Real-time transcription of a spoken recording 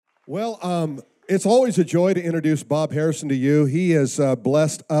It's always a joy to introduce Bob Harrison to you. He has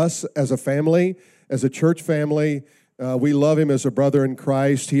blessed us as a family, as a church family. We love him as a brother in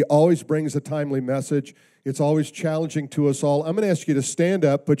Christ. He always brings a timely message. It's always challenging to us all. I'm going to ask you to stand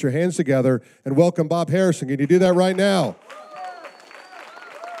up, put your hands together, and welcome Bob Harrison. Can you do that right now?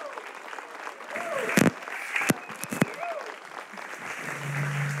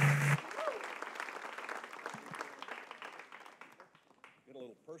 Get a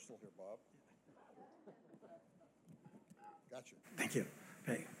little personal here, Bob. Gotcha. Thank you.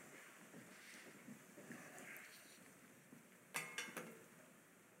 Okay.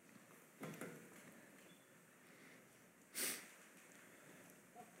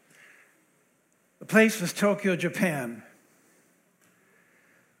 The place was Tokyo, Japan.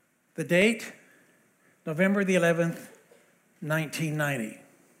 The date, November the 11th, 1990.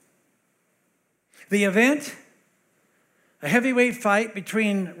 The event, a heavyweight fight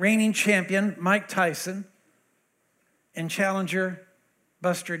between reigning champion Mike Tyson and challenger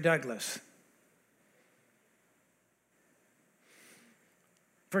Buster Douglas.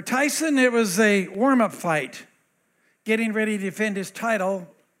 For Tyson, it was a warm-up fight, getting ready to defend his title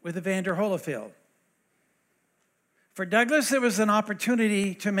with Evander Holyfield. For Douglas, it was an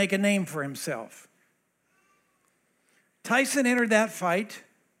opportunity to make a name for himself. Tyson entered that fight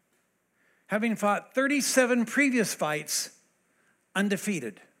having fought 37 previous fights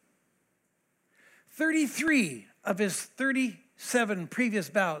undefeated. 33 of his 37 previous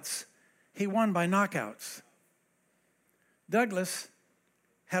bouts, he won by knockouts. Douglas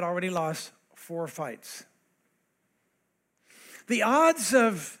had already lost 4 fights. The odds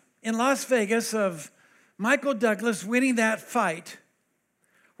in Las Vegas of Michael Douglas winning that fight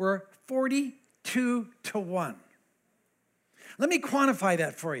were 42-1. Let me quantify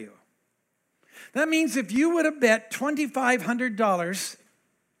that for you. That means if you would have bet $2,500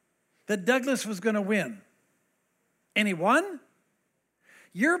 that Douglas was going to win, and he won,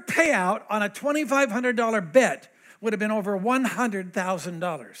 your payout on a $2,500 bet would have been over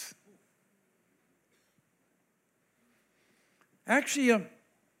 $100,000. Actually,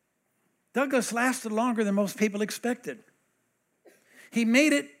 Douglas lasted longer than most people expected. He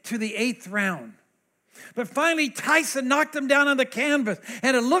made it to the 8th round. But finally, Tyson knocked him down on the canvas,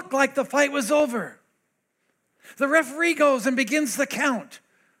 and it looked like the fight was over. The referee goes and begins the count.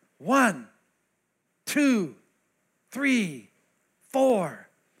 1, 2, 3, 4,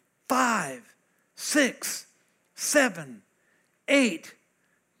 5, 6, 7, 8,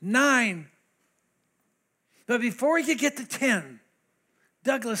 9. But before he could get to 10,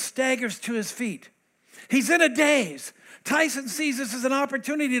 Douglas staggers to his feet. He's in a daze. Tyson sees this as an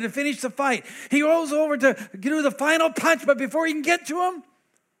opportunity to finish the fight. He rolls over to do the final punch, but before he can get to him,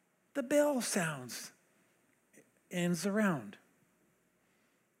 the bell sounds. Ends the round.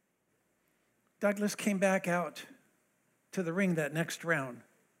 Douglas came back out to the ring that next round.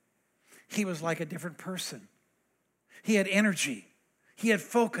 He was like a different person. He had energy. He had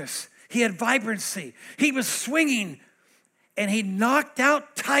focus. He had vibrancy. He was swinging, and he knocked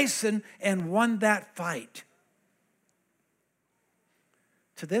out Tyson and won that fight.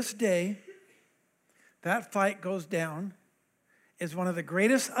 To this day, that fight goes down as one of the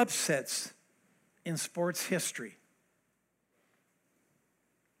greatest upsets in sports history.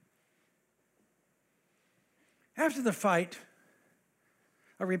 After the fight,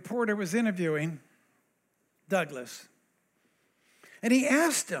 a reporter was interviewing Douglas, and he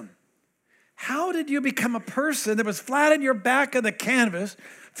asked him, "How did you become a person that was flat on your back on the canvas,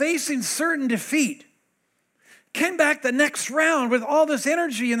 facing certain defeat, came back the next round with all this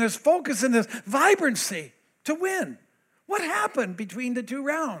energy and this focus and this vibrancy to win? What happened between the 2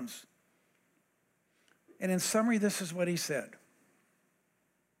 rounds?" And in summary, this is what he said.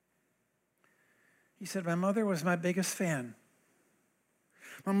 He said, "My mother was my biggest fan.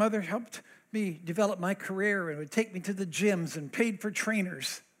 My mother helped me develop my career and would take me to the gyms and paid for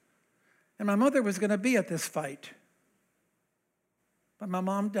trainers. And my mother was going to be at this fight. But my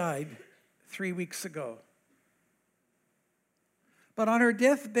mom died 3 weeks ago. But on her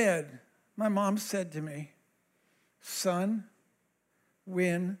deathbed, my mom said to me, 'Son,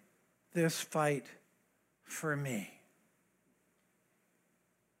 win this fight for me.'"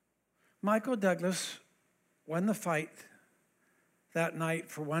 Michael Douglas won the fight that night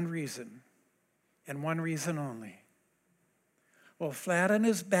for one reason, and one reason only. While flat on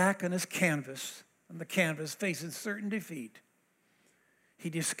his back on the canvas, facing certain defeat, he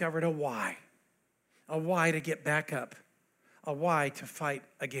discovered a why to get back up, a why to fight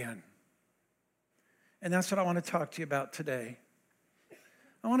again. And that's what I want to talk to you about today.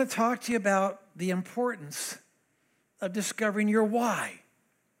 I want to talk to you about the importance of discovering your why.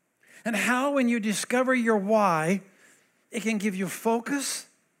 And how, when you discover your why, it can give you focus,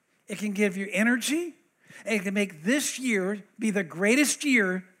 it can give you energy, and it can make this year be the greatest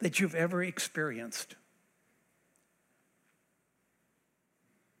year that you've ever experienced.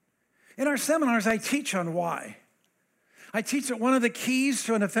 In our seminars, I teach on why. I teach that one of the keys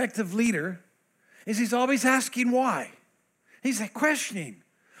to an effective leader is he's always asking why. He's questioning.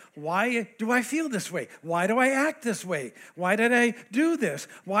 Why do I feel this way? Why do I act this way? Why did I do this?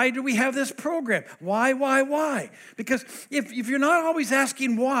 Why do we have this program? Why? Because if you're not always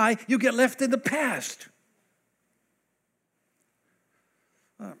asking why, you get left in the past.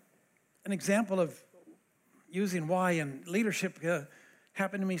 An example of using why in leadership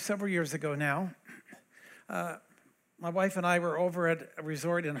happened to me several years ago now. My wife and I were over at a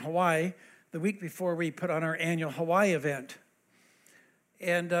resort in Hawaii the week before we put on our annual Hawaii event.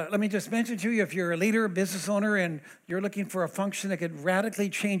 And let me just mention to you, if you're a leader, a business owner, and you're looking for a function that could radically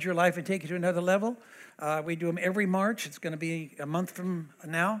change your life and take you to another level, we do them every March. It's going to be a month from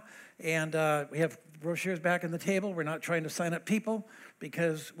now. And we have brochures back on the table. We're not trying to sign up people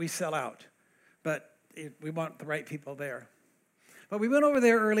because we sell out. But we want the right people there. But we went over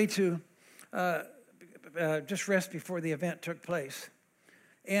there early to just rest before the event took place.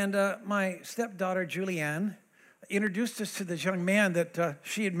 And my stepdaughter, Julianne, introduced us to this young man that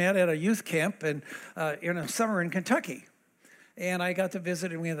she had met at a youth camp in a summer in Kentucky. And I got to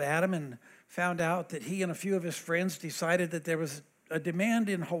visit with Adam and found out that he and a few of his friends decided that there was a demand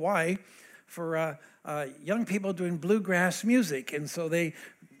in Hawaii for young people doing bluegrass music. And so they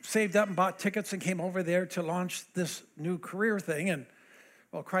saved up and bought tickets and came over there to launch this new career thing. And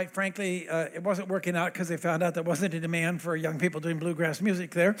well, quite frankly, it wasn't working out because they found out there wasn't a demand for young people doing bluegrass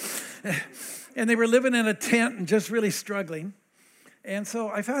music there. And they were living in a tent and just really struggling. And so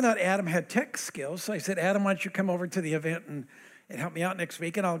I found out Adam had tech skills. So I said, Adam, why don't you come over to the event and help me out next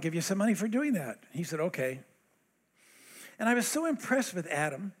week, and I'll give you some money for doing that. He said, okay. And I was so impressed with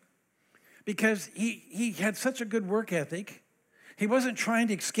Adam because he had such a good work ethic. He wasn't trying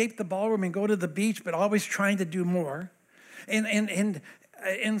to escape the ballroom and go to the beach, but always trying to do more.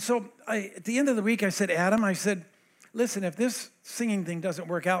 And so at the end of the week, I said, Adam, I said, listen, if this singing thing doesn't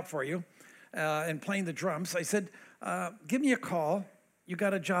work out for you and playing the drums, I said, give me a call. You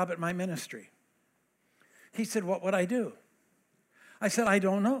got a job at my ministry. He said, what would I do? I said, I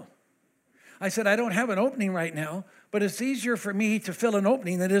don't know. I said, I don't have an opening right now, but it's easier for me to fill an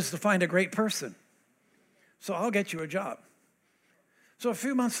opening than it is to find a great person. So I'll get you a job. So a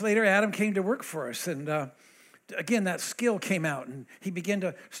few months later, Adam came to work for us, and again, that skill came out, and he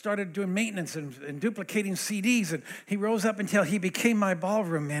started doing maintenance and duplicating CDs, and he rose up until he became my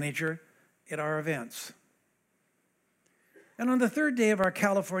ballroom manager at our events. And on the third day of our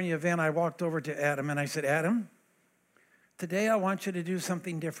California event, I walked over to Adam, and I said, Adam, today I want you to do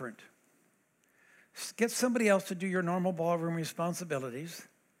something different. Get somebody else to do your normal ballroom responsibilities.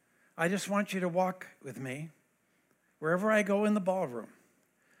 I just want you to walk with me wherever I go in the ballroom.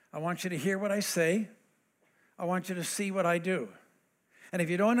 I want you to hear what I say. I want you to see what I do. And if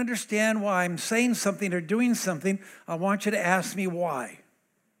you don't understand why I'm saying something or doing something, I want you to ask me why.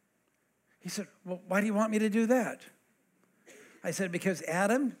 He said, well, why do you want me to do that? I said, because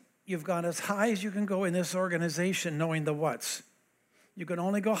Adam, you've gone as high as you can go in this organization knowing the whats. You can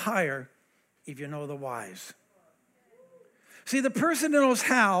only go higher if you know the whys. See, the person who knows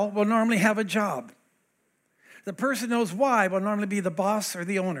how will normally have a job. The person who knows why will normally be the boss or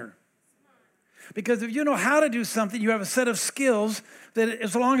the owner. Because if you know how to do something, you have a set of skills that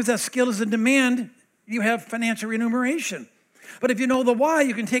as long as that skill is in demand, you have financial remuneration. But if you know the why,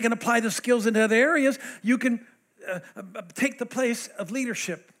 you can take and apply the skills into other areas. You can take the place of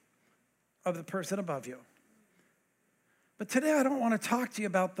leadership of the person above you. But today I don't want to talk to you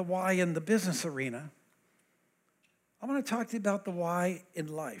about the why in the business arena. I want to talk to you about the why in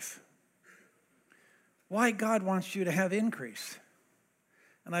life. Why God wants you to have increase.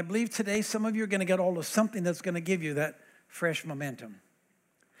 And I believe today some of you are going to get hold of something that's going to give you that fresh momentum.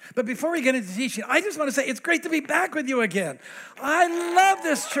 But before we get into teaching, I just want to say it's great to be back with you again. I love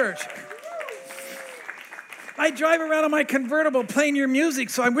this church. I drive around in my convertible playing your music,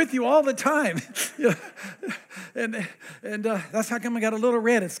 so I'm with you all the time. and that's how come I got a little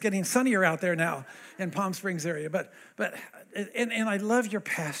red. It's getting sunnier out there now in Palm Springs area. But I love your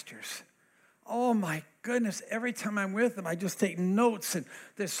pastors. Oh my goodness, every time I'm with them, I just take notes, and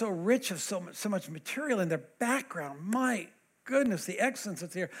they're so rich of so much material in their background. My goodness, the excellence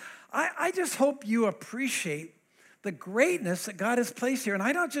that's here. I just hope you appreciate the greatness that God has placed here. And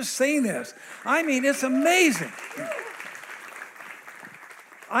I'm not just saying this. I mean, it's amazing.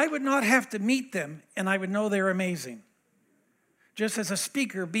 I would not have to meet them, and I would know they're amazing. just as a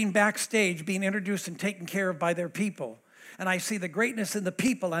speaker being backstage, being introduced and taken care of by their people. And I see the greatness in the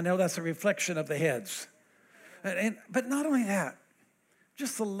people. I know that's a reflection of the heads. But not only that,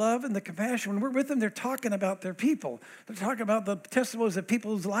 just the love and the compassion. When we're with them, they're talking about their people. They're talking about the testimonies of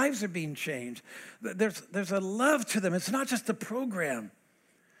people whose lives are being changed. There's a love to them. It's not just a program.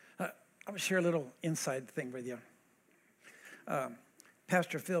 I will share a little inside thing with you.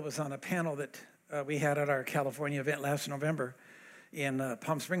 Pastor Phil was on a panel that we had at our California event last November in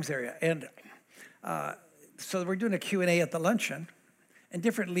Palm Springs area. And so we're doing a Q&A at the luncheon, and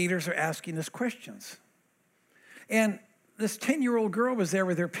different leaders are asking us questions. And this 10-year-old girl was there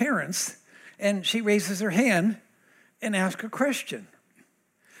with her parents, and she raises her hand and asks a question.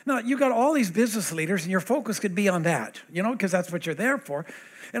 Now, you got all these business leaders, and your focus could be on that, because that's what you're there for.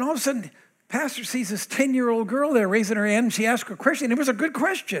 And all of a sudden, pastor sees this 10-year-old girl there raising her hand, and she asks a question. It was a good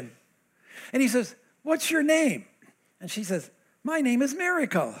question. And he says, "What's your name?" And she says, "My name is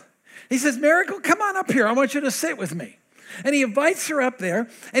Miracle." He says, "Miracle, come on up here. I want you to sit with me." And he invites her up there,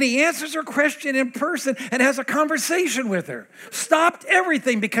 and he answers her question in person and has a conversation with her. Stopped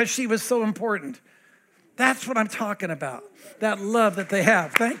everything because she was so important. That's what I'm talking about, that love that they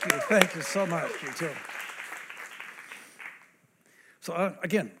have. Thank you so much, you too. So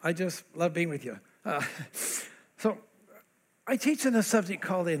again, I just love being with you. So I teach in a subject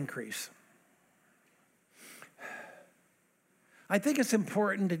called increase. I think it's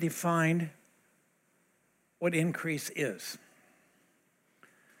important to define what increase is.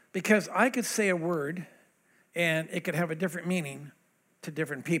 Because I could say a word and it could have a different meaning to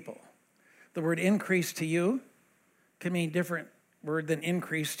different people. The word increase to you can mean different word than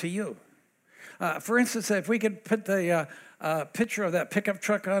increase to you. For instance, if we could put the picture of that pickup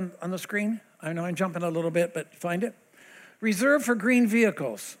truck on the screen. I know I'm jumping a little bit, but find it. Reserved for green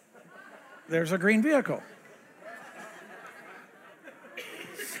vehicles. There's a green vehicle.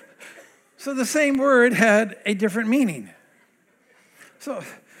 So the same word had a different meaning. So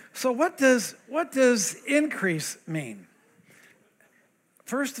what does increase mean?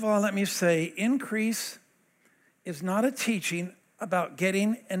 First of all, let me say increase is not a teaching about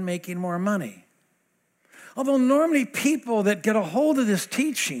getting and making more money. Although normally people that get a hold of this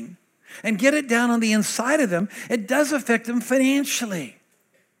teaching and get it down on the inside of them, it does affect them financially.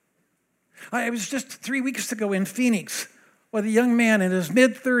 I was just 3 weeks ago in Phoenix with a young man in his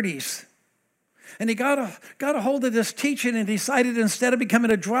mid-30s. And he got a hold of this teaching and decided instead of becoming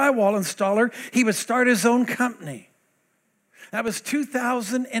a drywall installer, he would start his own company. That was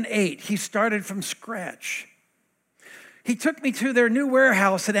 2008. He started from scratch. He took me to their new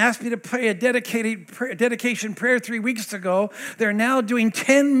warehouse and asked me to pray a dedication prayer 3 weeks ago. They're now doing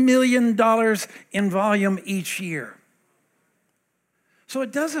 $10 million in volume each year. So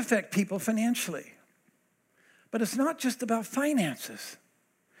it does affect people financially. But it's not just about finances.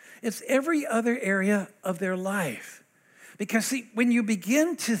 It's every other area of their life. Because see, when you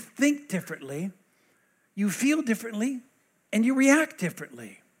begin to think differently, you feel differently, and you react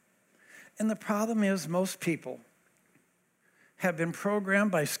differently. And the problem is most people have been programmed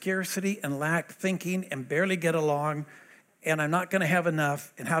by scarcity and lack thinking and barely get along, and I'm not going to have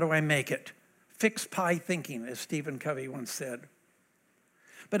enough, and how do I make it? Fixed pie thinking, as Stephen Covey once said.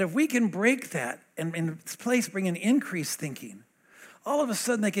 But if we can break that and in its place bring in increased thinking, all of a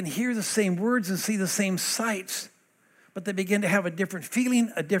sudden they can hear the same words and see the same sights, but they begin to have a different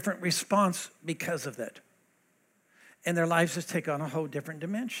feeling, a different response because of that. And their lives just take on a whole different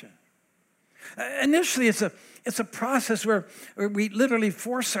dimension. Initially, it's a process where we literally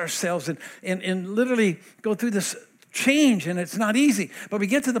force ourselves and literally go through this change, and it's not easy. But we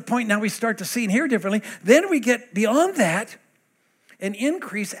get to the point now we start to see and hear differently. Then we get beyond that, and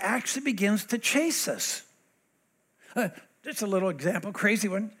increase actually begins to chase us. Just a little example, crazy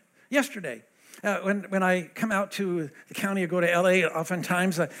one. Yesterday, when I come out to the county or go to LA,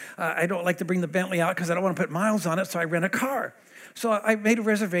 oftentimes I don't like to bring the Bentley out because I don't want to put miles on it, so I rent a car. So I made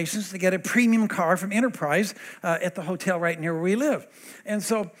reservations to get a premium car from Enterprise at the hotel right near where we live. And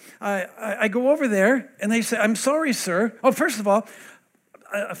so I go over there, and they say, "I'm sorry, sir." Oh, first of all,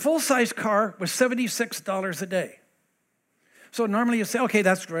 a full-size car was $76 a day. So normally you say, "Okay,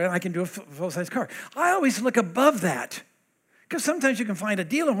 that's great, I can do a full-size car." I always look above that. Because sometimes you can find a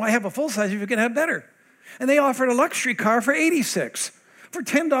deal, and why have a full size if you can have better? And they offered a luxury car for $86. For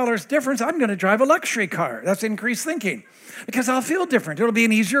 $10 difference, I'm going to drive a luxury car. That's increased thinking. Because I'll feel different. It'll be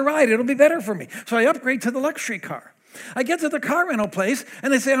an easier ride. It'll be better for me. So I upgrade to the luxury car. I get to the car rental place,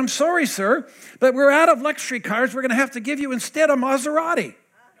 and they say, "I'm sorry, sir, but we're out of luxury cars. We're going to have to give you instead a Maserati."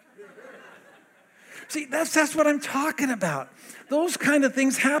 See, that's what I'm talking about. Those kind of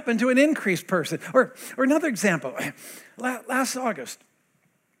things happen to an increased person. Or another example. Last August,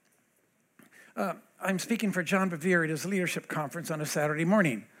 I'm speaking for John Bevere at his leadership conference on a Saturday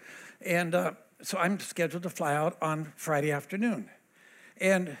morning. And so I'm scheduled to fly out on Friday afternoon.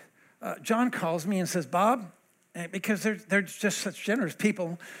 And John calls me and says, Bob, because they're just such generous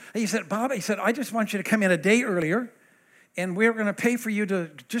people. He said, Bob, I just want you to come in a day earlier, and we're going to pay for you to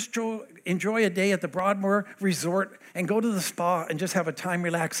just enjoy a day at the Broadmoor Resort and go to the spa and just have a time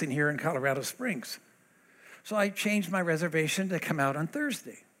relaxing here in Colorado Springs. So I changed my reservation to come out on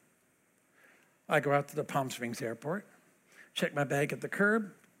Thursday. I go out to the Palm Springs airport, check my bag at the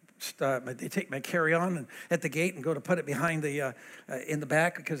curb, they take my carry-on at the gate and go to put it behind in the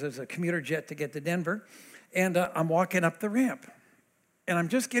back because there's a commuter jet to get to Denver. And I'm walking up the ramp. And I'm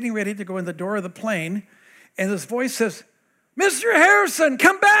just getting ready to go in the door of the plane. And this voice says, Mr. Harrison,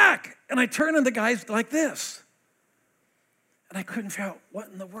 come back. And I turn and the guy's like this. And I couldn't figure out what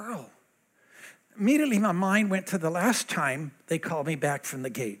in the world. Immediately my mind went to the last time they called me back from the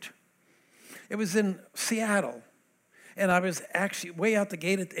gate. It was in Seattle. And I was actually way out the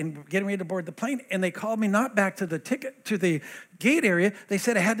gate and getting ready to board the plane. And they called me not back to the gate area. They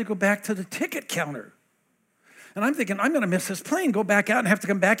said I had to go back to the ticket counter. And I'm thinking, I'm going to miss this plane, go back out and have to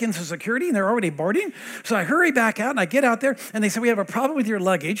come back into security, and they're already boarding. So I hurry back out, and I get out there, and they said, we have a problem with your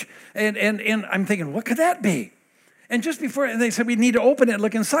luggage. And I'm thinking, what could that be? And just before, and they said, we need to open it and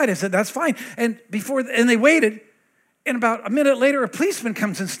look inside. I said, that's fine. And they waited, and about a minute later, a policeman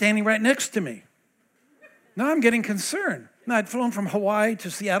comes in standing right next to me. Now I'm getting concerned. Now I'd flown from Hawaii to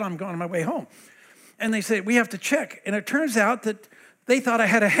Seattle. I'm going on my way home. And they say, we have to check. And it turns out that they thought I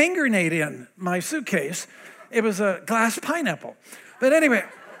had a hand grenade in my suitcase. It was a glass pineapple. But anyway,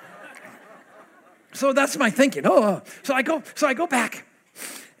 so that's my thinking. So I go back.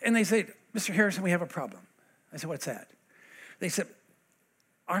 And they say, Mr. Harrison, we have a problem. I said, what's that? They said,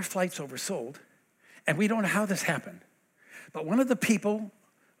 our flight's oversold, and we don't know how this happened. But one of the people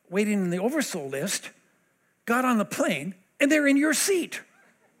waiting in the oversold list got on the plane, and they're in your seat.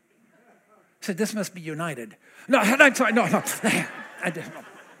 I said, this must be United. No, I'm sorry, no. I didn't know.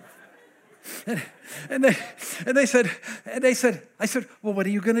 And they said, I said, well, what are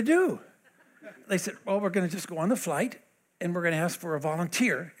you going to do? They said, well, we're going to just go on the flight, and we're going to ask for a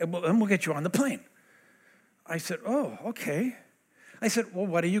volunteer, and we'll get you on the plane. I said, oh, okay. I said, well,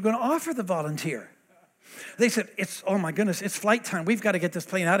 what are you going to offer the volunteer? They said, oh my goodness, it's flight time. We've got to get this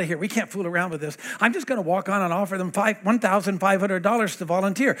plane out of here. We can't fool around with this. I'm just going to walk on and offer them $1,500 to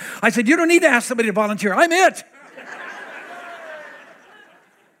volunteer. I said, you don't need to ask somebody to volunteer. I'm it.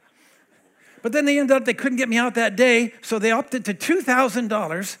 But then they couldn't get me out that day, so they opted to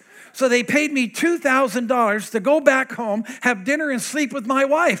 $2,000. So they paid me $2,000 to go back home, have dinner, and sleep with my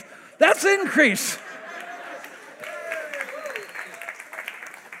wife. That's increase.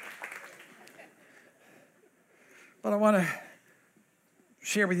 But I want to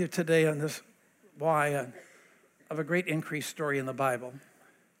share with you today on this why of a great increase story in the Bible.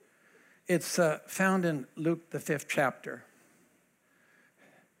 It's found in Luke, the 5th chapter.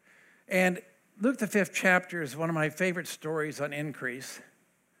 And Luke, the 5th chapter is one of my favorite stories on increase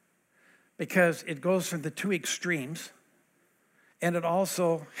because it goes from the two extremes and it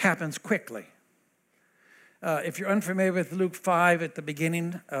also happens quickly. If you're unfamiliar with Luke 5 at the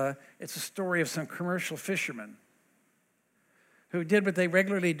beginning, it's a story of some commercial fishermen who did what they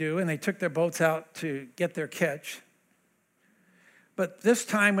regularly do, and they took their boats out to get their catch. But this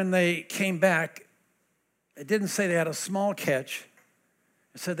time when they came back, it didn't say they had a small catch.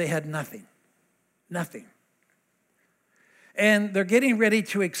 It said they had nothing. Nothing. And they're getting ready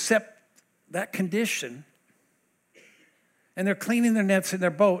to accept that condition, and they're cleaning their nets in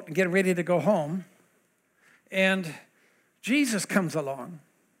their boat and getting ready to go home. And Jesus comes along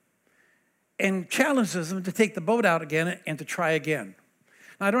and challenges them to take the boat out again and to try again.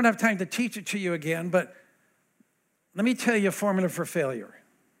 Now, I don't have time to teach it to you again, but let me tell you a formula for failure.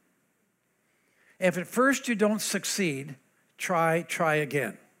 If at first you don't succeed, try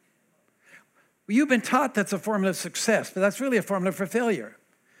again. Well, you've been taught that's a formula of success, but that's really a formula for failure.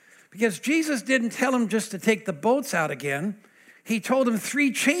 Because Jesus didn't tell them just to take the boats out again. He told them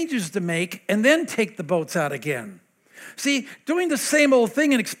 3 changes to make and then take the boats out again. See, doing the same old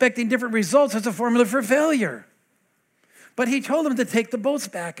thing and expecting different results is a formula for failure. But he told them to take the boats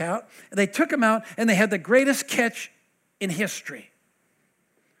back out, and they took them out, and they had the greatest catch in history.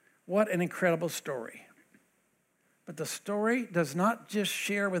 What an incredible story. But the story does not just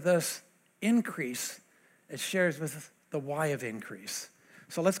share with us increase, it shares with us the why of increase.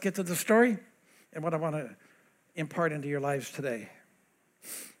 So let's get to the story and what I want to impart into your lives today.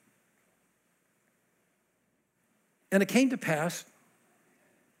 And it came to pass,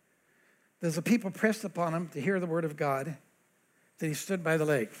 as the people pressed upon him to hear the word of God, that he stood by the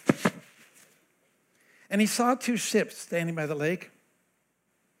lake. And he saw 2 ships standing by the lake,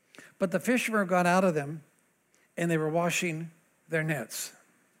 but the fishermen were gone out of them, and they were washing their nets.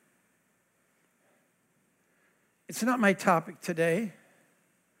 It's not my topic today,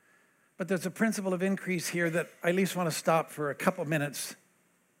 but there's a principle of increase here that I at least want to stop for a couple minutes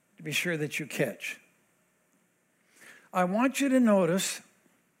to be sure that you catch. I want you to notice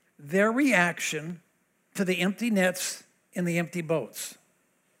their reaction to the empty nets and the empty boats.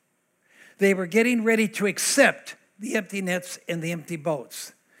 They were getting ready to accept the empty nets and the empty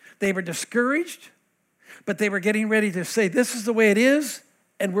boats. They were discouraged, but they were getting ready to say, this is the way it is,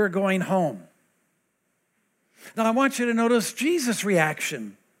 and we're going home. Now, I want you to notice Jesus'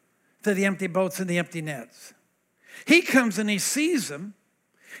 reaction to the empty boats and the empty nets. He comes and he sees them.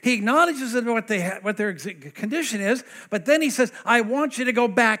 He acknowledges what their condition is, but then he says, I want you to go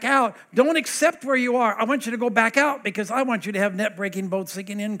back out. Don't accept where you are. I want you to go back out because I want you to have net-breaking,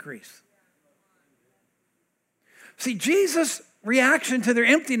 boat-sinking increase. See, Jesus' reaction to their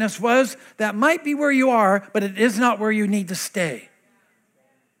emptiness was, that might be where you are, but it is not where you need to stay.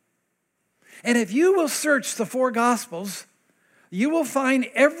 And if you will search the 4 Gospels, you will find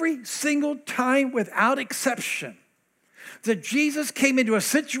every single time without exception that Jesus came into a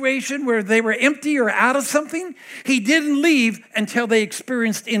situation where they were empty or out of something. He didn't leave until they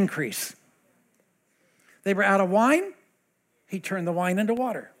experienced increase. They were out of wine. He turned the wine into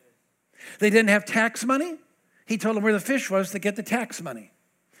water. They didn't have tax money. He told them where the fish was to get the tax money.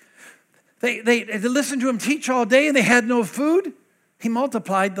 They listened to him teach all day and they had no food. He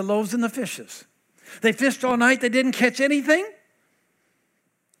multiplied the loaves and the fishes. They fished all night. They didn't catch anything.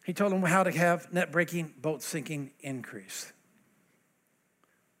 He told them how to have net-breaking, boat-sinking increase.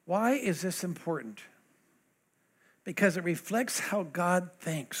 Why is this important? Because it reflects how God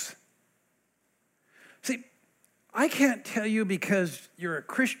thinks. See, I can't tell you because you're a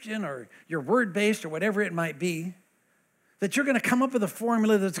Christian or you're word-based or whatever it might be, that you're going to come up with a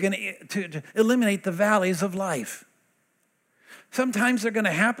formula that's going to eliminate the valleys of life. Sometimes they're going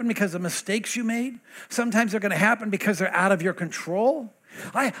to happen because of mistakes you made. Sometimes they're going to happen because they're out of your control.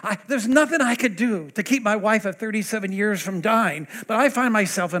 There's nothing I could do to keep my wife of 37 years from dying, but I find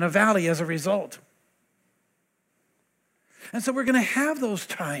myself in a valley as a result. And so we're going to have those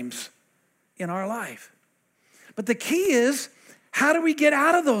times in our life. But the key is, how do we get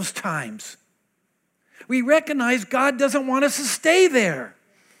out of those times? We recognize God doesn't want us to stay there.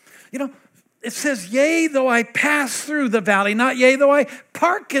 You know, it says, yea, though I pass through the valley, not yea, though I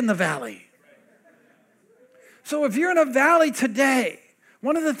park in the valley. So if you're in a valley today,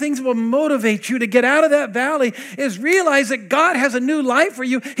 one of the things that will motivate you to get out of that valley is realize that God has a new life for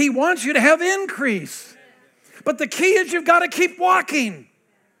you. He wants you to have increase. But the key is you've got to keep walking.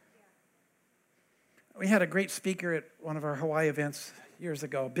 We had a great speaker at one of our Hawaii events years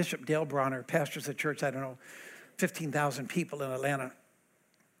ago, Bishop Dale Bronner, pastors a church, 15,000 people in Atlanta.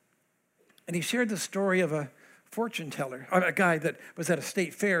 And he shared the story of a fortune teller, a guy that was at a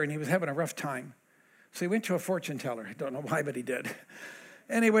state fair and he was having a rough time. So he went to a fortune teller. I don't know why, but he did.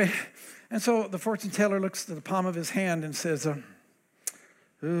 Anyway, and so the fortune teller looks to the palm of his hand and says,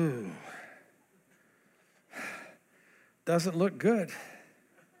 ooh, doesn't look good.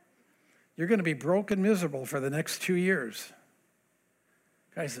 You're going to be broke and miserable for the next 2 years.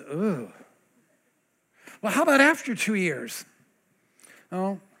 The guy said, ooh. Well, how about after 2 years?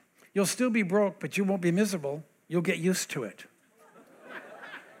 Oh, you'll still be broke, but you won't be miserable. You'll get used to it.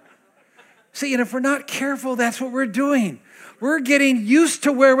 See, and if we're not careful, that's what we're doing. We're getting used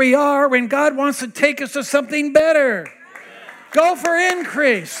to where we are when God wants to take us to something better. Go for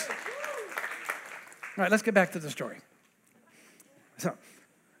increase. All right, let's get back to the story. So,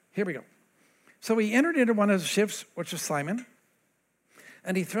 here we go. So he entered into one of the ships, which was Simon,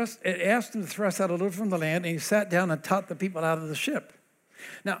 and he asked him to thrust out a little from the land, and he sat down and taught the people out of the ship.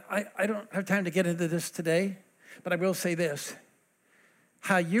 Now, I don't have time to get into this today, but I will say this.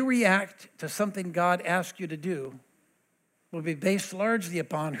 How you react to something God asks you to do will be based largely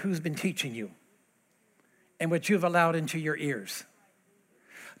upon who's been teaching you and what you've allowed into your ears.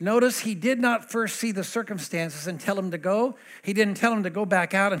 Notice he did not first see the circumstances and tell him to go. He didn't tell him to go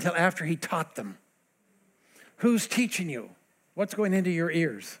back out until after he taught them. Who's teaching you? What's going into your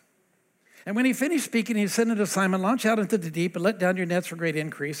ears? And when he finished speaking, he said unto Simon, launch out into the deep and let down your nets for great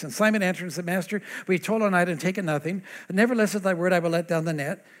increase. And Simon answered and said, Master, we toiled all night and taken nothing. Nevertheless, at thy word I will let down the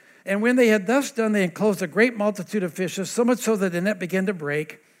net. And when they had thus done, they enclosed a great multitude of fishes, so much so that the net began to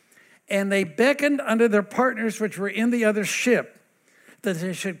break. And they beckoned unto their partners which were in the other ship, that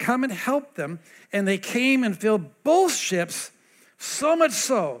they should come and help them. And they came and filled both ships, so much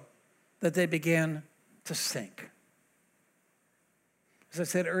so that they began to sink. As I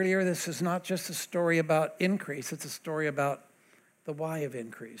said earlier, this is not just a story about increase, it's a story about the why of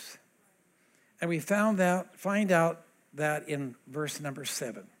increase. And we find out that in verse number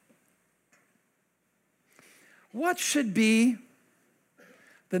 7. What should be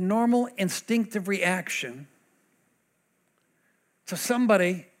the normal instinctive reaction to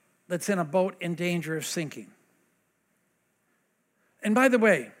somebody that's in a boat in danger of sinking? And by the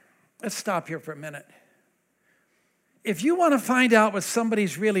way, let's stop here for a minute. If you want to find out what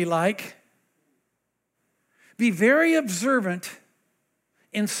somebody's really like, be very observant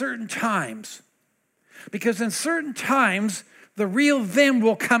in certain times. Because in certain times, the real them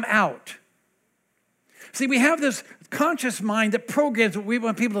will come out. See, we have this conscious mind that programs what we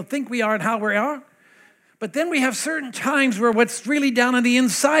want people to think we are and how we are. But then we have certain times where what's really down on the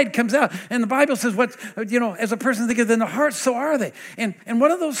inside comes out. And the Bible says, as a person thinketh in the heart, so are they. And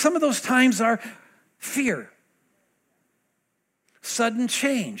some of those times are fear. Sudden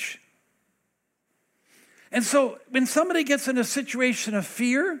change. And so when somebody gets in a situation of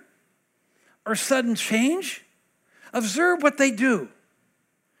fear or sudden change, observe what they do.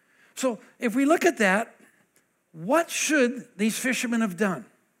 So if we look at that, what should these fishermen have done?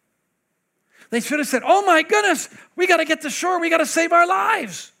 They should have said, oh my goodness, we got to get to shore. We got to save our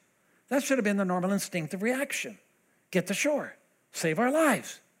lives. That should have been the normal instinctive reaction. Get to shore. Save our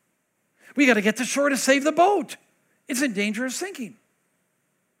lives. We got to get to shore to save the boat. It's in danger of sinking.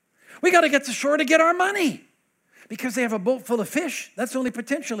 We got to get to shore to get our money. Because they have a boat full of fish, that's the only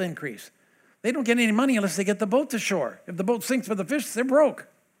potential increase. They don't get any money unless they get the boat to shore. If the boat sinks with the fish, they're broke.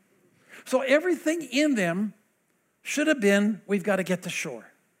 So everything in them should have been, we've got to get to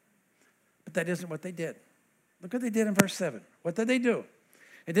shore. But that isn't what they did. Look what they did in verse 7. What did they do?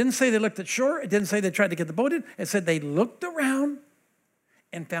 It didn't say they looked at shore. It didn't say they tried to get the boat in. It said they looked around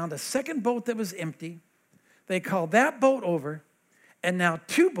and found a second boat that was empty. They called that boat over, and now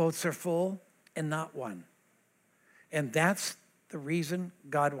 2 boats are full and not one. And that's the reason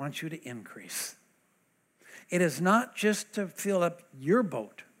God wants you to increase. It is not just to fill up your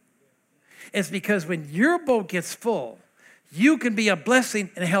boat. It's because when your boat gets full, you can be a blessing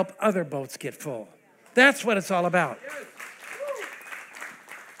and help other boats get full. That's what it's all about.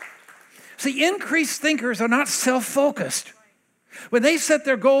 See, increased thinkers are not self-focused. When they set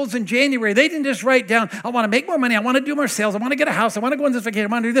their goals in January, they didn't just write down, I want to make more money, I want to do more sales, I want to get a house, I want to go on this vacation,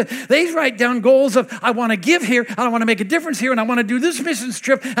 I want to do this. They write down goals of, I want to give here, I want to make a difference here, and I want to do this missions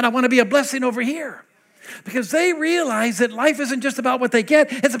trip, and I want to be a blessing over here. Because they realize that life isn't just about what they get,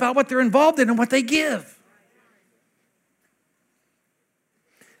 it's about what they're involved in and what they give.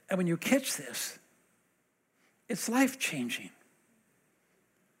 And when you catch this, it's life-changing.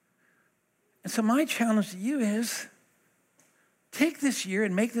 And so my challenge to you is, take this year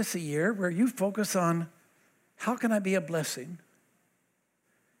and make this a year where you focus on how can I be a blessing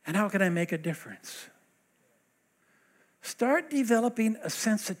and how can I make a difference. Start developing a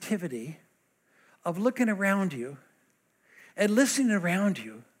sensitivity of looking around you and listening around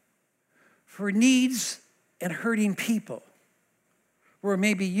you for needs and hurting people where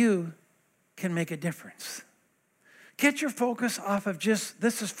maybe you can make a difference. Get your focus off of just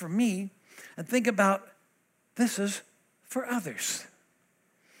this is for me and think about this is for others.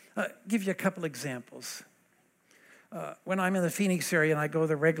 Give you a couple examples. When I'm in the Phoenix area, and I go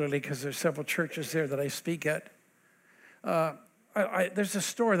there regularly because there's several churches there that I speak at, there's a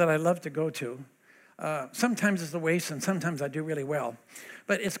store that I love to go to. Sometimes it's a waste, and sometimes I do really well.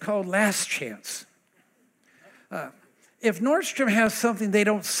 But it's called Last Chance. If Nordstrom has something they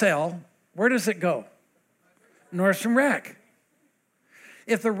don't sell, where does it go? Nordstrom Rack.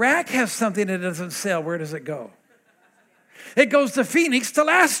 If the Rack has something it doesn't sell, where does it go? It goes to Phoenix to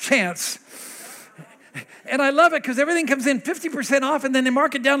Last Chance. And I love it because everything comes in 50% off and then they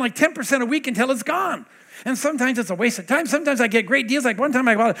mark it down like 10% a week until it's gone. And sometimes it's a waste of time. Sometimes I get great deals. Like one time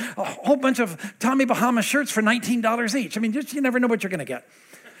I bought a whole bunch of Tommy Bahama shirts for $19 each. I mean, you never know what you're going to get.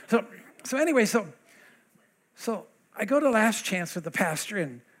 So anyway, so I go to Last Chance with the pastor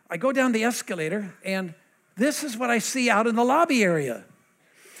and I go down the escalator and this is what I see out in the lobby area.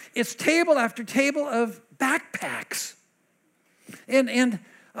 It's table after table of backpacks. And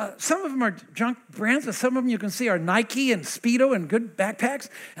some of them are junk brands, but some of them you can see are Nike and Speedo and good backpacks.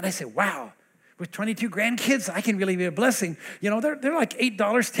 And I say, wow, with 22 grandkids, I can really be a blessing. You know, they're like $8,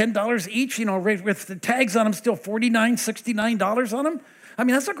 $10 each, you know, with the tags on them still $49, $69 on them. I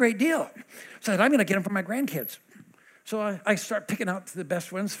mean, that's a great deal. So I'm going to get them for my grandkids. So I start picking out the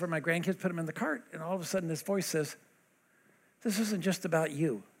best ones for my grandkids, put them in the cart, and all of a sudden this voice says, this isn't just about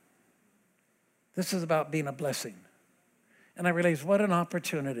you. This is about being a blessing. And I realized, what an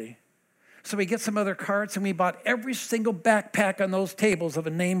opportunity. So we get some other carts, and we bought every single backpack on those tables of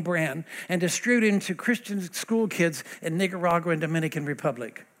a name brand and distributed to Christian school kids in Nicaragua and Dominican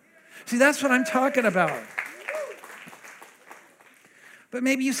Republic. See, that's what I'm talking about. But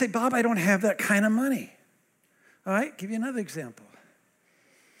maybe you say, Bob, I don't have that kind of money. All right, give you another example.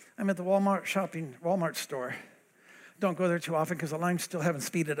 I'm at the Walmart store. Don't go there too often because the lines still haven't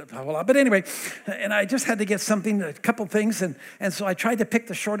speeded up a whole lot. But anyway, and I just had to get something, a couple things, and so I tried to pick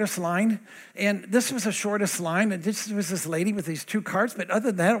the shortest line, and this was the shortest line, and this was this lady with these two carts, but other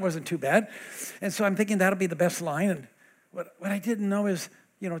than that, it wasn't too bad. And so I'm thinking that'll be the best line, and what I didn't know is,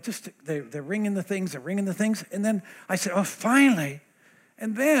 just they're ringing the things, and then I said, oh, finally.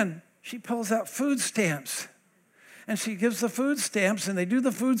 And then she pulls out food stamps, and she gives the food stamps, and they do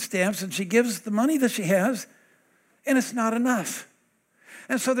the food stamps, and she gives the money that she has, and it's not enough.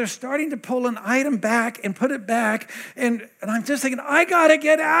 And so they're starting to pull an item back and put it back, and I'm just thinking, I got to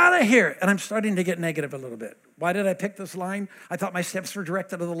get out of here. And I'm starting to get negative a little bit. Why did I pick this line? I thought my steps were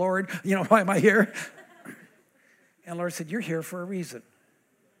directed to the Lord. Why am I here? And the Lord said, you're here for a reason.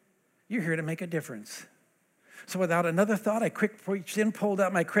 You're here to make a difference. So without another thought, I quick reached in, pulled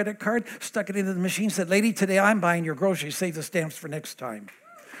out my credit card, stuck it into the machine, said, lady, today I'm buying your groceries. Save the stamps for next time.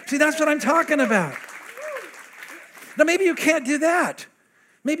 See, that's what I'm talking about. Now, maybe you can't do that.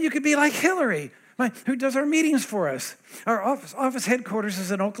 Maybe you could be like Hillary, who does our meetings for us. Our office headquarters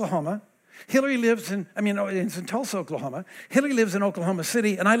is in Oklahoma. Hillary lives it's in Tulsa, Oklahoma. Hillary lives in Oklahoma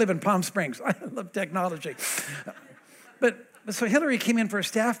City, and I live in Palm Springs. I love technology. But so Hillary came in for a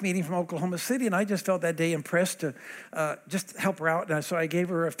staff meeting from Oklahoma City, and I just felt that day impressed to just help her out. And so I gave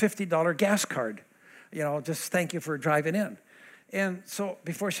her a $50 gas card, just thank you for driving in. And so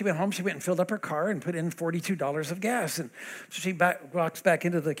before she went home, she went and filled up her car and put in $42 of gas. And so she walks back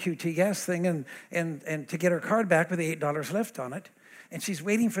into the QT gas thing and to get her card back with the $8 left on it. And she's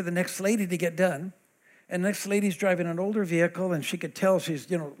waiting for the next lady to get done. And the next lady's driving an older vehicle, and she could tell she's,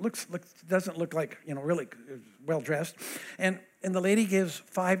 doesn't look like, really well-dressed. And the lady gives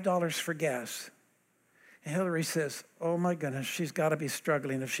 $5 for gas. And Hillary says, oh my goodness, she's got to be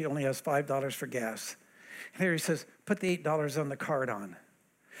struggling if she only has $5 for gas. Hillary says, put the $8 on the card on.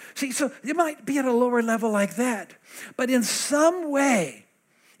 See, so you might be at a lower level like that. But in some way,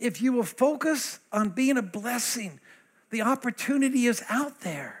 if you will focus on being a blessing, the opportunity is out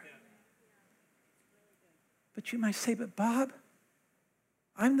there. But you might say, but Bob,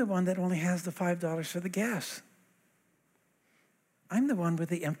 I'm the one that only has the $5 for the gas. I'm the one with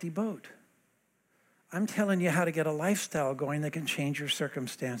the empty boat. I'm telling you how to get a lifestyle going that can change your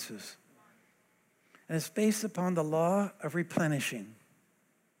circumstances. And it's based upon the law of replenishing.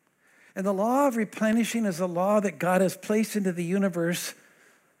 And the law of replenishing is a law that God has placed into the universe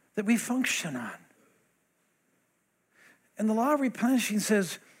that we function on. And the law of replenishing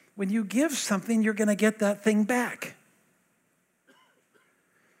says, when you give something, you're going to get that thing back.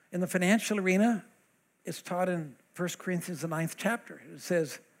 In the financial arena, it's taught in 1 Corinthians, the 9th chapter. It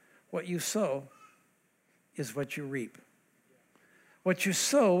says, what you sow is what you reap. What you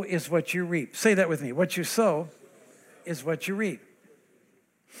sow is what you reap. Say that with me. What you sow is what you reap.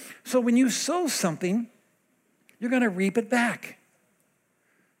 So when you sow something, you're going to reap it back.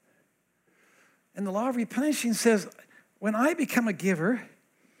 And the law of replenishing says, when I become a giver,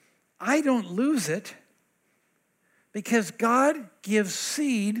 I don't lose it because God gives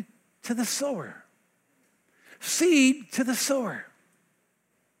seed to the sower. Seed to the sower.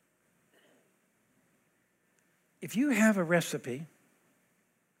 If you have a recipe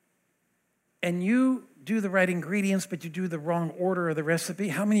and you do the right ingredients, but you do the wrong order of the recipe,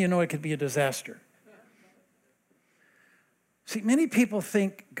 how many of you know it could be a disaster? See, many people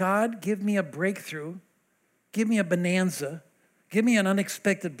think, God, give me a breakthrough, give me a bonanza, give me an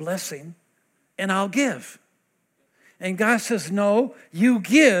unexpected blessing, and I'll give. And God says, no, you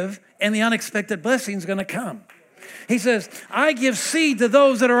give, and the unexpected blessing is going to come. He says, I give seed to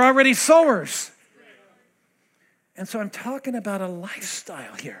those that are already sowers. And so I'm talking about a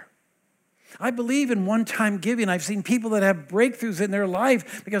lifestyle here. I believe in one-time giving. I've seen people that have breakthroughs in their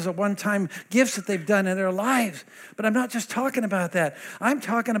life because of one-time gifts that they've done in their lives. But I'm not just talking about that. I'm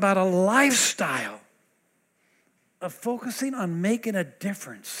talking about a lifestyle of focusing on making a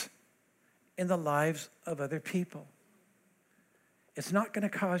difference in the lives of other people. It's not going to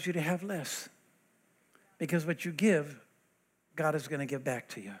cause you to have less because what you give, God is going to give back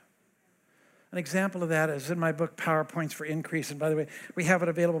to you. An example of that is in my book, PowerPoints for Increase. And by the way, we have it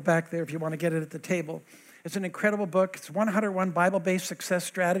available back there if you want to get it at the table. It's an incredible book. It's 101 Bible-based success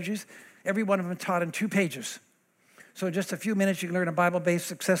strategies. Every one of them taught in 2 pages. So in just a few minutes, you can learn a Bible-based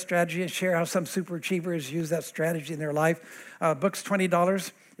success strategy and share how some super achiever has used that strategy in their life. Book's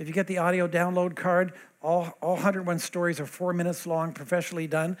 $20. If you get the audio download card, all 101 stories are 4 minutes long, professionally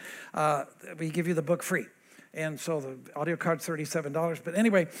done. We give you the book free. And so the audio card's $37. But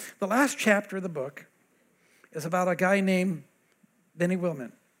anyway, the last chapter of the book is about a guy named Benny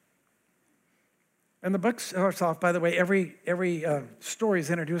Willman. And the book starts off, by the way, every story is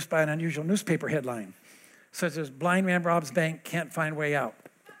introduced by an unusual newspaper headline, such as Blind Man Robs Bank, Can't Find Way Out.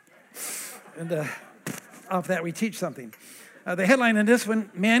 And off that we teach something. The headline in this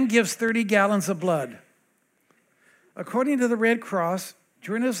one, Man Gives 30 Gallons of Blood. According to the Red Cross,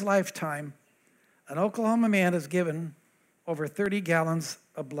 during his lifetime, an Oklahoma man has given over 30 gallons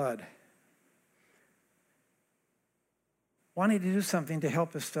of blood. Wanting to do something to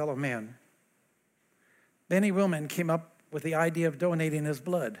help his fellow man, Benny Willman came up with the idea of donating his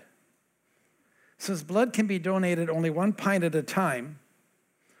blood. Since blood can be donated only 1 pint at a time,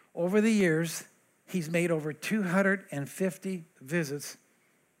 over the years, he's made over 250 visits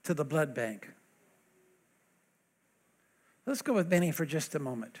to the blood bank. Let's go with Benny for just a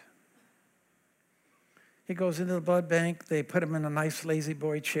moment. He goes into the blood bank. They put him in a nice lazy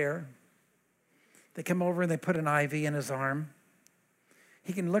boy chair. They come over and they put an IV in his arm.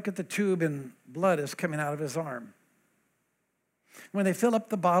 He can look at the tube and blood is coming out of his arm. When they fill up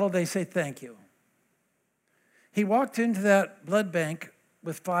the bottle, they say, thank you. He walked into that blood bank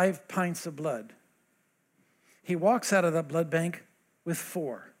with 5 pints of blood. He walks out of that blood bank with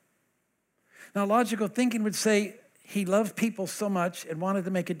 4. Now, logical thinking would say he loved people so much and wanted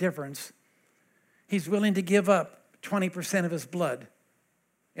to make a difference, he's willing to give up 20% of his blood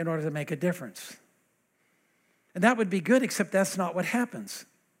in order to make a difference. And that would be good, except that's not what happens.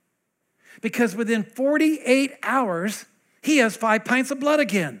 Because within 48 hours, he has 5 pints of blood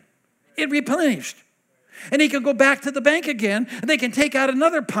again. It replenished. And he can go back to the bank again, and they can take out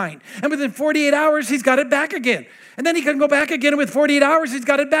another pint. And within 48 hours, he's got it back again. And then he can go back again, and with 48 hours, he's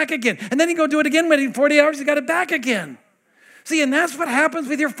got it back again. And then he can go do it again, within 48 hours, he's got it back again. See, and that's what happens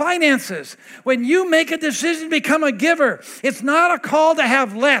with your finances. When you make a decision to become a giver, it's not a call to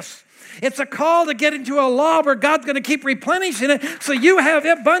have less. It's a call to get into a law where God's going to keep replenishing it so you have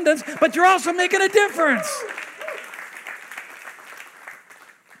abundance, but you're also making a difference.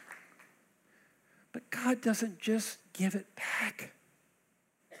 But God doesn't just give it back.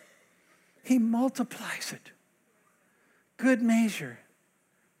 He multiplies it. Good measure,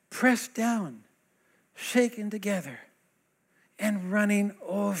 pressed down, shaken together, and running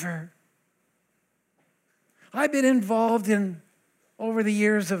over. I've been involved in, over the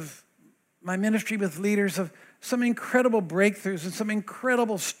years of my ministry with leaders, of some incredible breakthroughs and some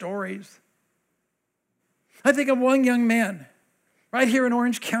incredible stories. I think of one young man right here in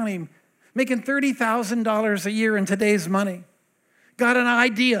Orange County making $30,000 a year in today's money, got an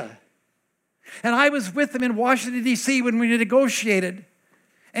idea. And I was with him in Washington, D.C. when we negotiated.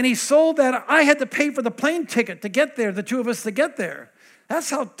 And he sold that. I had to pay for the plane ticket to get there, the two of us to get there.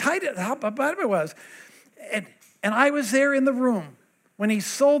 That's how bad it was. And I was there in the room when he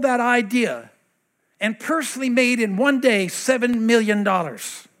sold that idea and personally made in one day $7 million.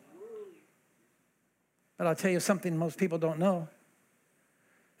 But I'll tell you something most people don't know.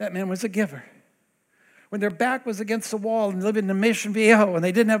 That man was a giver. When their back was against the wall and living in Mission Viejo and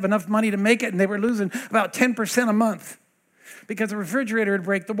they didn't have enough money to make it and they were losing about 10% a month because the refrigerator would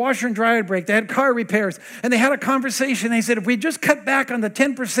break, the washer and dryer would break, they had car repairs, and they had a conversation. They said, if we just cut back on the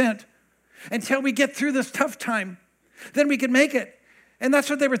 10% until we get through this tough time, then we can make it. And that's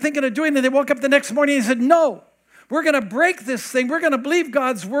what they were thinking of doing. And they woke up the next morning and said, no, we're going to break this thing. We're going to believe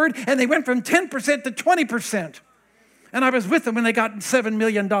God's word. And they went from 10% to 20%. And I was with them when they got $7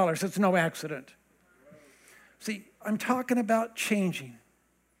 million. It's no accident. See, I'm talking about changing.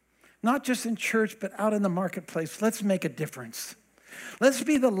 Not just in church, but out in the marketplace. Let's make a difference. Let's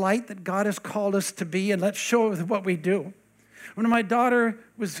be the light that God has called us to be, and let's show it with what we do. When my daughter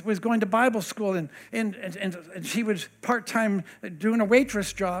was going to Bible school, and she was part-time doing a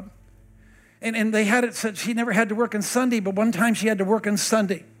waitress job, and they had it said she never had to work on Sunday, but one time she had to work on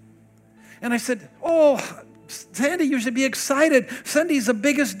Sunday. And I said, oh, Sandy, you should be excited. Sunday's the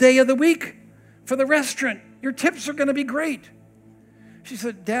biggest day of the week for the restaurant. Your tips are going to be great. She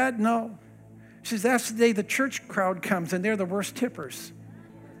said, Dad, no. She says, that's the day the church crowd comes, and they're the worst tippers.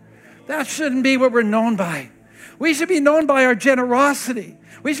 That shouldn't be what we're known by. We should be known by our generosity.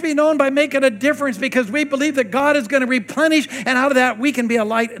 We should be known by making a difference because we believe that God is going to replenish, and out of that, we can be a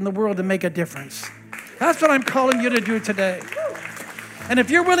light in the world and make a difference. That's what I'm calling you to do today. And if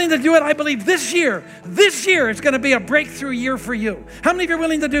you're willing to do it, I believe this year is going to be a breakthrough year for you. How many of you are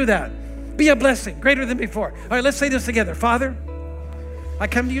willing to do that? Be a blessing, greater than before. All right, let's say this together. Father, I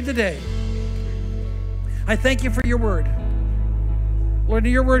come to you today. I thank you for your word. Lord,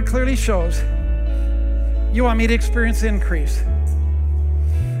 your word clearly shows you want me to experience increase.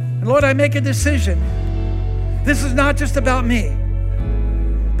 And Lord, I make a decision. This is not just about me,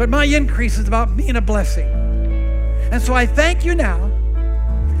 but my increase is about being a blessing. And so I thank you now,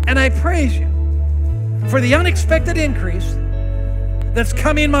 and I praise you for the unexpected increase that's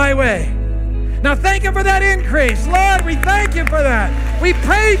coming my way. Now thank you for that increase. Lord, we thank you for that. We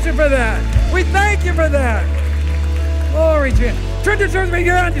praise you for that. We thank you for that. Glory to you. Turn to church right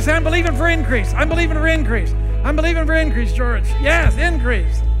here and you say, I'm believing for increase. I'm believing for increase. I'm believing for increase, George. Yes,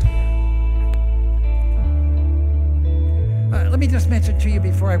 increase. Let me just mention to you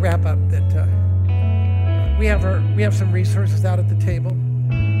before I wrap up that we have some resources out at the table.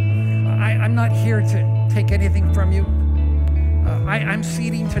 I'm not here to take anything from you. I'm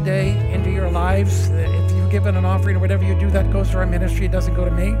seeding today into your lives. If you've given an offering or whatever you do, that goes to our ministry. It doesn't go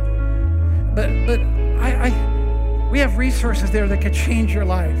to me. But we have resources there that could change your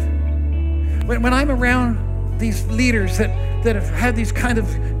life. When I'm around these leaders that have had these kind of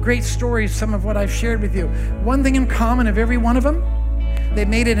great stories, some of what I've shared with you, one thing in common of every one of them, they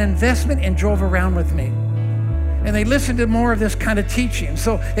made an investment and drove around with me. And they listened to more of this kind of teaching.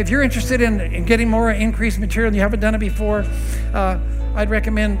 So if you're interested in getting more increased material and you haven't done it before, I'd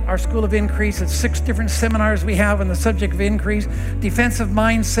recommend our School of Increase. It's 6 different seminars we have on the subject of increase: defensive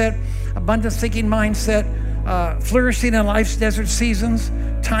mindset, abundance seeking mindset, flourishing in life's desert seasons,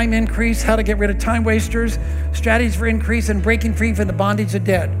 time increase, how to get rid of time wasters, strategies for increase, and breaking free from the bondage of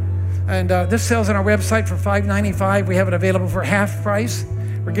debt. And this sells on our website for $5.95. We have it available for half price.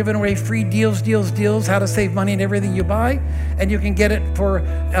 We're giving away free deals, how to save money in everything you buy. And you can get it for 3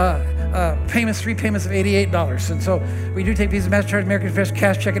 payments of $88. And so we do take Visa, MasterCard, American Express,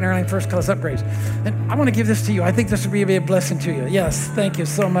 cash, check, and airline first class upgrades. And I want to give this to you. I think this would be a blessing to you. Yes, thank you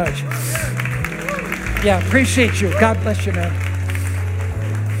so much. Yeah, appreciate you. God bless you, man.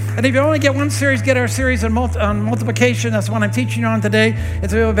 And if you only get one series, get our series on multiplication. That's the one I'm teaching you on today.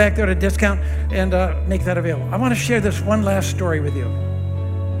 It's available back there at a discount, and make that available. I want to share this one last story with you.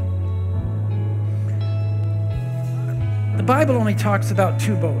 The Bible only talks about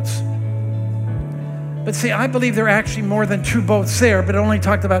 2 boats. But see, I believe there are actually more than 2 boats there, but it only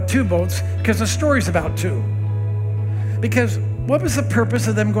talked about 2 boats because the story's about 2. Because what was the purpose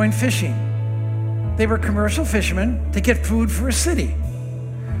of them going fishing? They were commercial fishermen to get food for a city.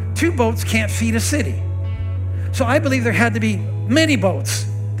 2 boats can't feed a city. So I believe there had to be many boats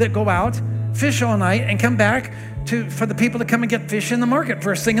that go out, fish all night, and come back for the people to come and get fish in the market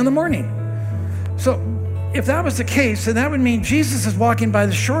first thing in the morning. So if that was the case, then that would mean Jesus is walking by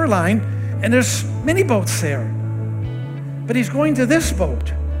the shoreline and there's many boats there. But he's going to this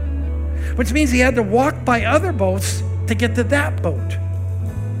boat, which means he had to walk by other boats to get to that boat.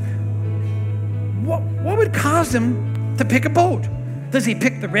 What would cause him to pick a boat? Does he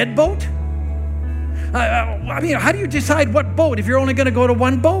pick the red boat? I mean, how do you decide what boat if you're only going to go to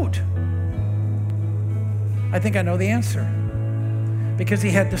one boat? I think I know the answer. Because he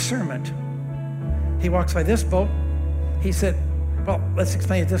had discernment. He walks by this boat. He said, well, let's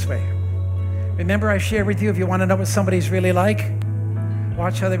explain it this way. Remember I shared with you, if you want to know what somebody's really like,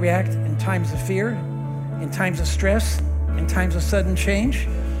 watch how they react in times of fear, in times of stress, in times of sudden change.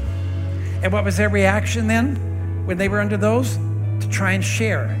 And what was their reaction then when they were under those? To try and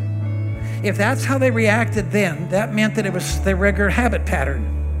share. If that's how they reacted then, that meant that it was their regular habit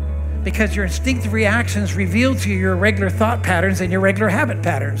pattern. Because your instinctive reactions reveal to you your regular thought patterns and your regular habit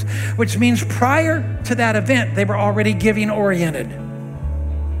patterns, which means prior to that event, they were already giving oriented.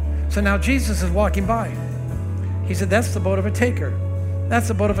 So now Jesus is walking by. He said, that's the boat of a taker. That's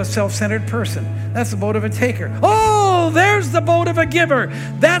the boat of a self-centered person. That's the boat of a taker. Oh, there's the boat of a giver.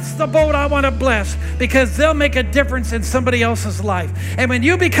 That's the boat I want to bless because they'll make a difference in somebody else's life. And when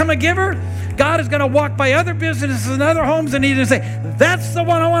you become a giver, God is going to walk by other businesses and other homes and he's going to say, that's the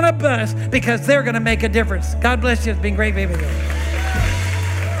one I want to bless because they're going to make a difference. God bless you. It's been great being with you.